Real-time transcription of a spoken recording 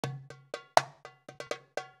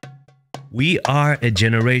We are a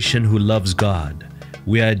generation who loves God.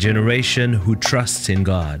 We are a generation who trusts in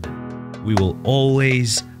God. We will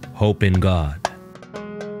always hope in God.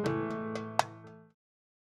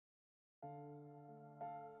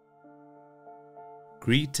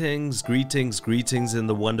 Greetings, greetings, greetings in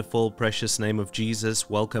the wonderful, precious name of Jesus.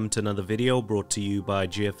 Welcome to another video brought to you by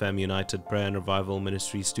GFM United Prayer and Revival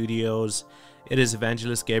Ministry Studios. It is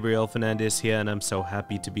Evangelist Gabriel Fernandes here, and I'm so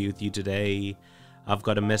happy to be with you today. I've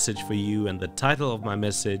got a message for you, and the title of my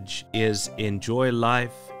message is Enjoy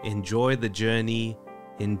Life, Enjoy the Journey,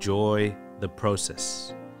 Enjoy the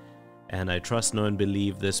Process. And I trust, know, and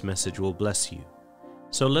believe this message will bless you.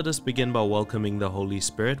 So let us begin by welcoming the Holy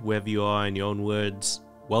Spirit wherever you are. In your own words,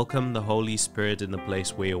 welcome the Holy Spirit in the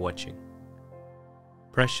place where you're watching.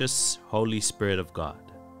 Precious Holy Spirit of God,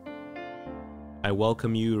 I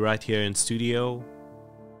welcome you right here in studio,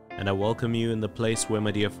 and I welcome you in the place where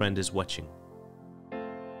my dear friend is watching.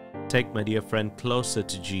 Take my dear friend closer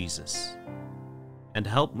to Jesus, and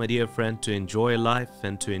help my dear friend to enjoy life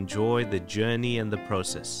and to enjoy the journey and the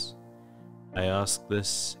process. I ask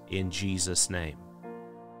this in Jesus' name.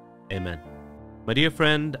 Amen. My dear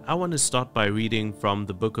friend, I want to start by reading from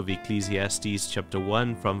the book of Ecclesiastes chapter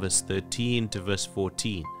 1 from verse 13 to verse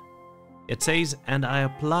 14. It says, "And I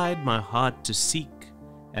applied my heart to seek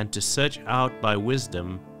and to search out by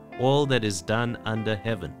wisdom all that is done under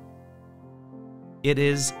heaven. It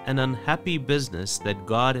is an unhappy business that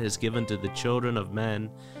God has given to the children of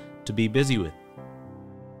man to be busy with.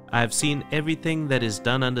 I have seen everything that is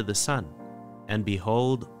done under the sun, and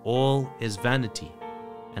behold, all is vanity,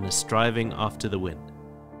 and a striving after the wind."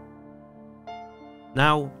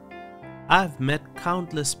 Now, I've met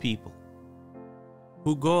countless people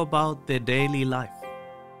who go about their daily life,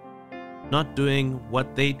 not doing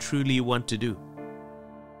what they truly want to do,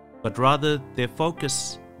 but rather their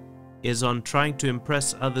focus is on trying to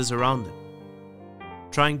impress others around them,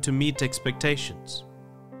 trying to meet expectations,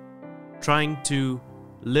 trying to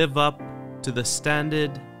live up to the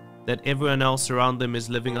standard that everyone else around them is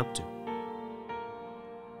living up to,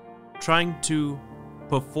 trying to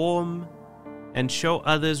perform and show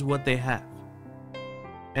others what they have.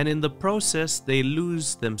 And in the process, they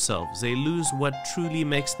lose themselves. They lose what truly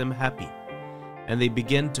makes them happy. And they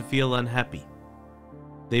begin to feel unhappy.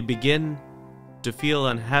 They begin to feel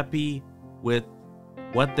unhappy with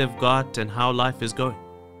what they've got and how life is going,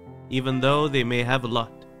 even though they may have a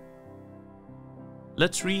lot.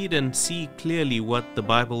 Let's read and see clearly what the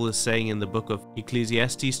Bible is saying in the book of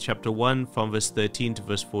Ecclesiastes chapter 1 from verse 13 to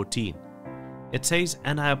verse 14. It says,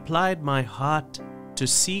 "And I applied my heart to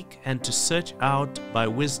seek and to search out by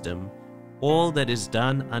wisdom all that is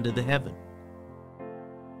done under the heaven.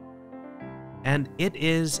 And it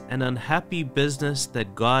is an unhappy business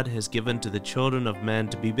that God has given to the children of man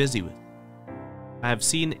to be busy with. I have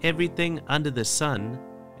seen everything under the sun,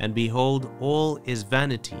 and behold, all is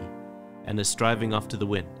vanity, and a striving after the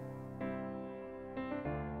wind."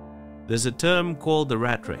 There's a term called the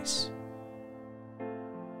rat race.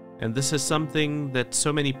 And this is something that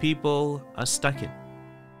so many people are stuck in.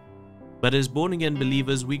 But as born-again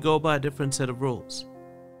believers, we go by a different set of rules.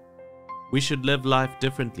 We should live life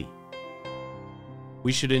differently.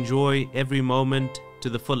 We should enjoy every moment to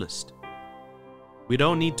the fullest. We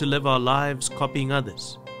don't need to live our lives copying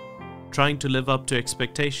others, trying to live up to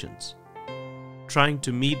expectations, trying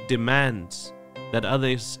to meet demands that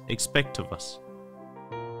others expect of us.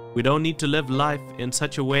 We don't need to live life in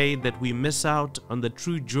such a way that we miss out on the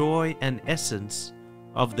true joy and essence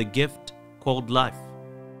of the gift called life.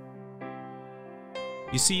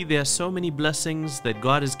 You see, there are so many blessings that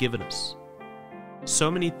God has given us,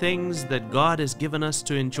 so many things that God has given us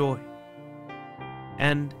to enjoy.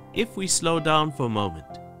 And if we slow down for a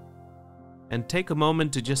moment and take a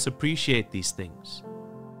moment to just appreciate these things,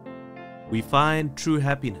 we find true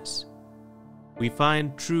happiness. We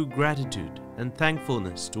find true gratitude and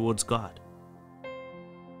thankfulness towards God.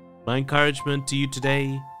 My encouragement to you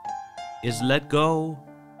today is let go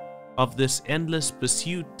of this endless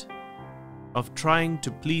pursuit of trying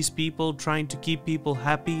to please people, trying to keep people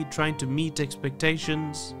happy, trying to meet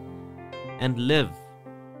expectations, and live.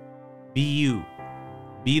 Be you.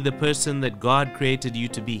 Be the person that God created you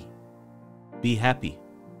to be. Be happy.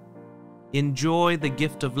 Enjoy the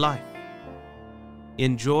gift of life.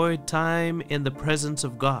 Enjoy time in the presence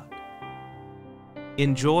of God.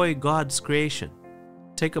 Enjoy God's creation.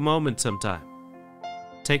 Take a moment sometime.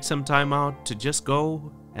 Take some time out to just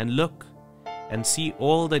go and look and see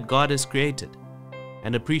all that God has created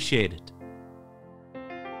and appreciate it.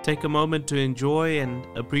 Take a moment to enjoy and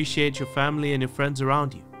appreciate your family and your friends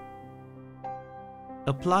around you.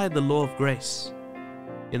 Apply the law of grace.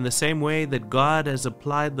 in the same way that God has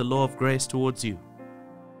applied the law of grace towards you.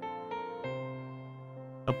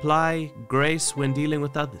 Apply grace when dealing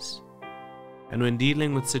with others and when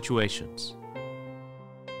dealing with situations.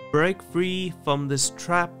 Break free from this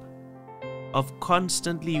trap of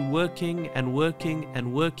constantly working and working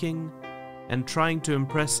and working and trying to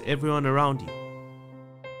impress everyone around you.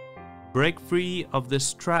 Break free of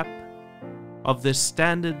this trap of this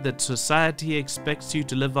standard that society expects you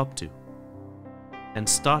to live up to, and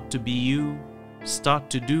start to be you, start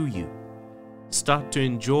to do you, start to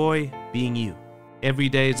enjoy being you. Every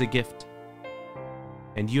day is a gift,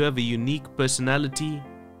 and you have a unique personality.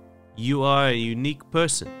 You are a unique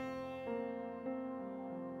person.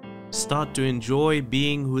 Start to enjoy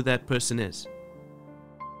being who that person is.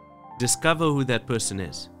 Discover who that person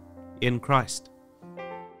is in Christ,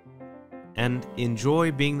 and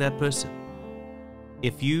enjoy being that person.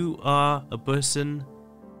 If you are a person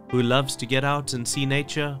who loves to get out and see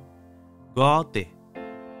nature, go out there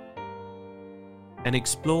and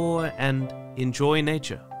explore and enjoy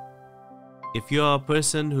nature. If you are a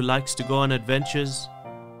person who likes to go on adventures,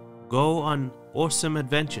 go on awesome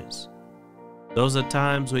adventures. Those are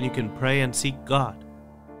times when you can pray and seek God.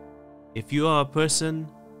 If you are a person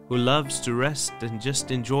who loves to rest and just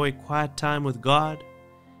enjoy quiet time with God,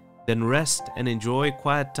 then rest and enjoy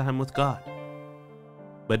quiet time with God.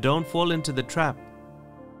 But don't fall into the trap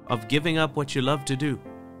of giving up what you love to do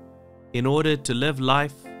in order to live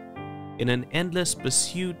life in an endless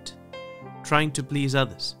pursuit trying to please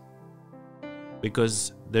others.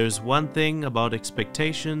 Because there's one thing about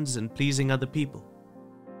expectations and pleasing other people: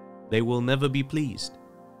 they will never be pleased.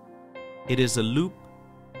 It is a loop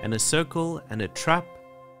and a circle and a trap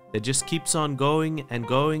that just keeps on going and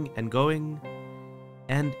going and going,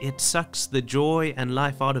 and it sucks the joy and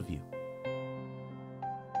life out of you.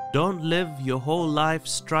 Don't live your whole life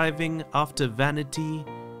striving after vanity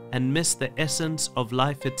and miss the essence of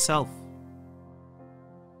life itself.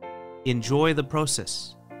 Enjoy the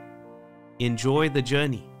process. Enjoy the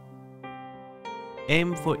journey.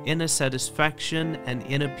 Aim for inner satisfaction and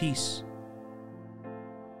inner peace.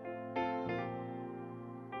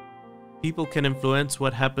 People can influence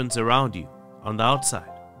what happens around you on the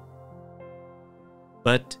outside,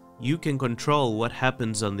 but you can control what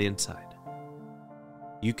happens on the inside.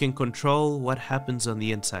 You can control what happens on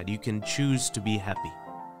the inside. You can choose to be happy.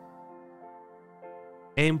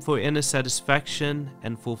 Aim for inner satisfaction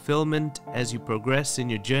and fulfillment as you progress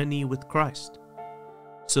in your journey with Christ,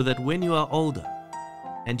 so that when you are older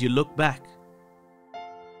and you look back,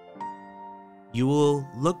 you will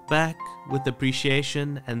look back with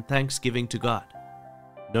appreciation and thanksgiving to God,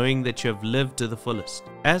 knowing that you have lived to the fullest.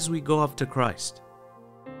 As we go after Christ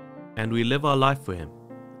and we live our life for Him,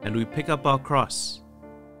 and we pick up our cross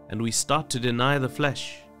and we start to deny the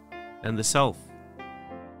flesh and the self,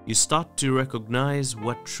 you start to recognize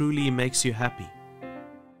what truly makes you happy.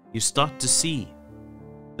 You start to see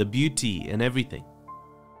the beauty in everything.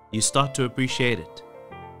 You start to appreciate it,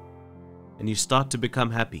 and you start to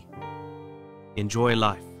become happy. Enjoy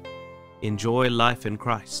life. Enjoy life in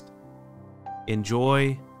Christ.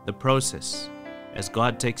 Enjoy the process as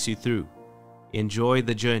God takes you through. Enjoy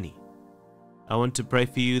the journey. I want to pray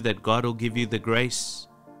for you that God will give you the grace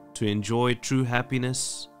to enjoy true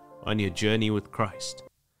happiness on your journey with Christ.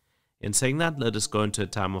 In saying that, let us go into a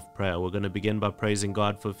time of prayer. We're going to begin by praising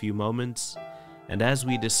God for a few moments, and as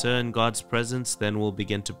we discern God's presence, then we'll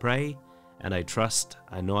begin to pray, and I trust,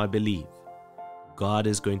 I know, I believe God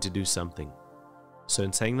is going to do something. So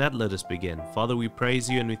in saying that, let us begin. Father, we praise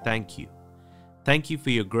you and we thank you. Thank you for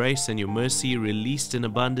your grace and your mercy released in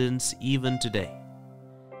abundance even today.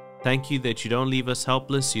 Thank you that you don't leave us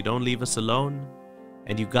helpless, you don't leave us alone,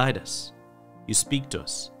 and you guide us. You speak to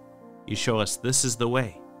us. You show us this is the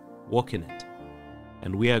way. Walk in it.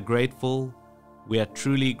 And we are grateful. We are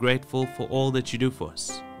truly grateful for all that you do for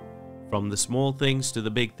us, from the small things to the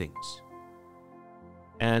big things.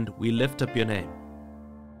 And we lift up your name.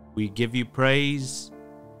 We give you praise.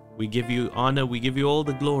 We give you honor. We give you all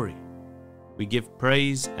the glory. We give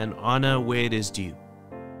praise and honor where it is due.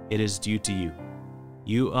 It is due to you.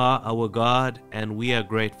 You are our God, and we are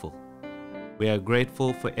grateful. We are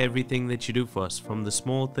grateful for everything that you do for us, from the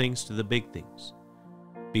small things to the big things.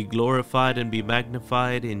 Be glorified and be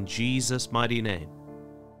magnified in Jesus' mighty name.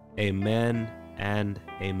 Amen and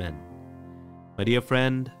amen. My dear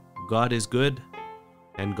friend, God is good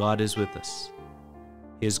and God is with us.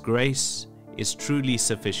 His grace is truly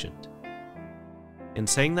sufficient. In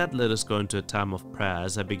saying that, let us go into a time of prayer.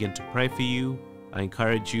 As I begin to pray for you, I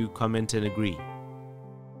encourage you, comment and agree.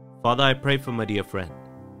 Father, I pray for my dear friend.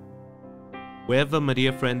 Wherever my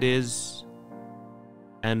dear friend is,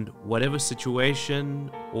 and whatever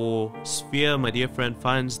situation or sphere my dear friend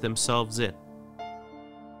finds themselves in,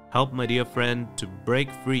 help my dear friend to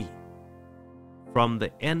break free from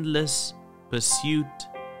the endless pursuit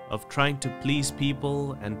of trying to please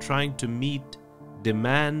people and trying to meet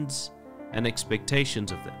demands and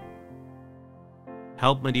expectations of them.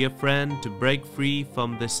 Help my dear friend to break free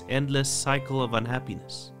from this endless cycle of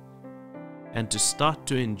unhappiness and to start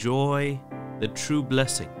to enjoy the true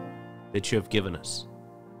blessing that you have given us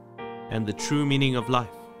and the true meaning of life.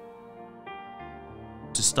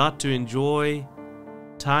 To start to enjoy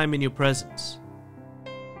time in your presence.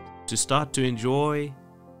 To start to enjoy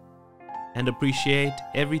and appreciate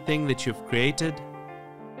everything that you've created,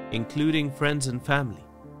 including friends and family,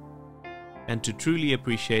 and to truly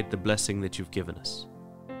appreciate the blessing that you've given us.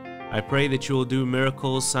 I pray that you will do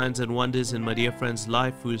miracles, signs and wonders in my dear friend's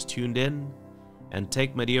life who is tuned in, and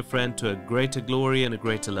take my dear friend to a greater glory and a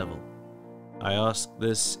greater level. I ask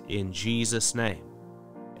this in Jesus' name.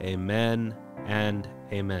 Amen and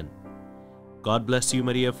amen. God bless you,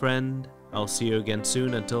 my dear friend. I'll see you again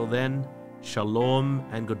soon. Until then, shalom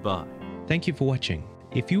and goodbye. Thank you for watching.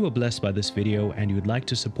 If you were blessed by this video and you would like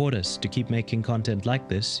to support us to keep making content like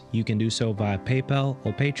this, you can do so via PayPal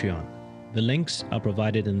or Patreon. The links are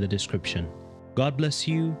provided in the description. God bless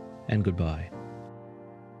you and goodbye.